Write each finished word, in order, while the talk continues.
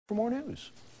For more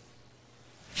news.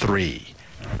 3,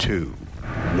 2,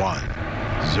 1,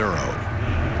 0,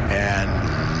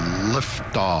 and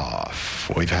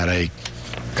liftoff. We've had a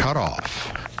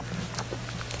cutoff.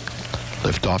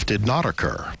 Liftoff did not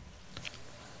occur.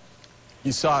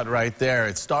 You saw it right there.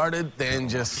 It started, then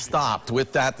just stopped.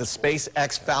 With that, the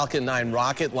SpaceX Falcon 9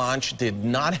 rocket launch did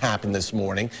not happen this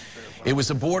morning. It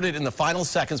was aborted in the final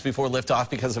seconds before liftoff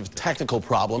because of a technical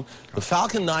problem. The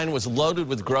Falcon 9 was loaded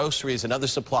with groceries and other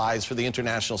supplies for the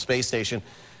International Space Station.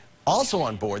 Also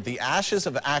on board, the ashes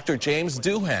of actor James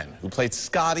Doohan, who played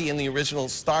Scotty in the original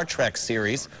Star Trek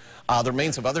series, the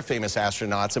remains of other famous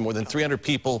astronauts, and more than 300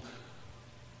 people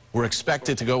were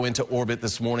expected to go into orbit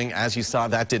this morning. As you saw,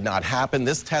 that did not happen.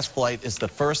 This test flight is the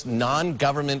first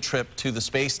non-government trip to the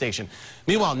space station.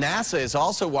 Meanwhile, NASA is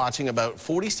also watching about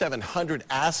 4,700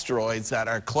 asteroids that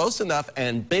are close enough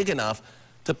and big enough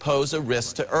to pose a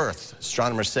risk to Earth.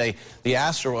 Astronomers say the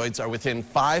asteroids are within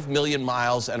 5 million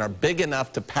miles and are big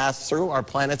enough to pass through our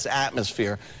planet's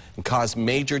atmosphere and cause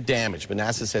major damage. But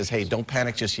NASA says, hey, don't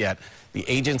panic just yet. The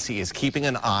agency is keeping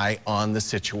an eye on the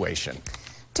situation.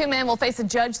 2 men will face a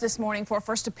judge this morning for a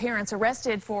first appearance,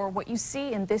 arrested for what you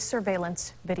see in this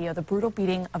surveillance video, the brutal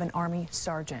beating of an Army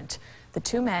sergeant. The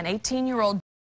 2 men, 18-year-old